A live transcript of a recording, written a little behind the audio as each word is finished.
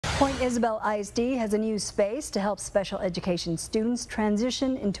Point Isabel ISD has a new space to help special education students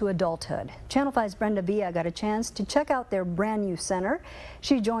transition into adulthood. Channel 5's Brenda Villa got a chance to check out their brand new center.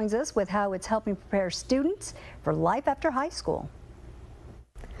 She joins us with how it's helping prepare students for life after high school.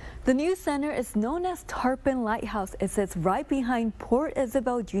 The new center is known as Tarpon Lighthouse. It sits right behind Port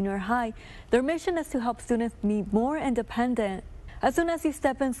Isabel Junior High. Their mission is to help students be more independent. As soon as you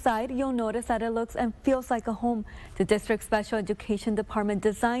step inside, you'll notice that it looks and feels like a home. The district special education department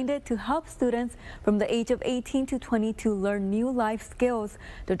designed it to help students from the age of 18 to 22 learn new life skills.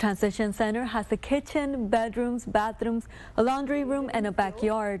 The transition center has a kitchen, bedrooms, bathrooms, a laundry room, and a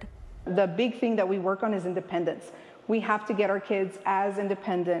backyard. The big thing that we work on is independence. We have to get our kids as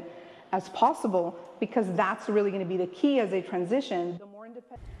independent as possible because that's really going to be the key as they transition.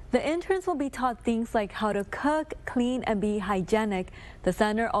 The interns will be taught things like how to cook, clean, and be hygienic. The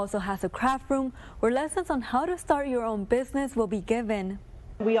center also has a craft room where lessons on how to start your own business will be given.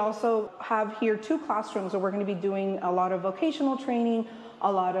 We also have here 2 classrooms where we're going to be doing a lot of vocational training, a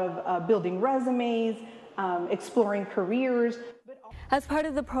lot of building resumes, exploring careers. As part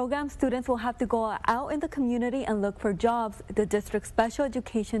of the program, students will have to go out in the community and look for jobs. The district special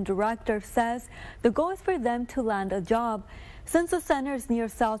education director says the goal is for them to land a job. Since the center is near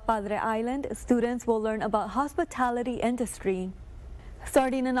South Padre Island, students will learn about hospitality industry.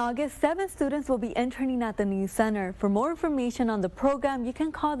 Starting in August, 7 students will be interning at the new center. For more information on the program, you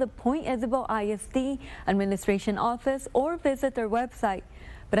can call the Point Isabel ISD Administration Office or visit their website.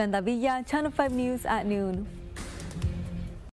 Brenda Villa, Channel 5 News at noon.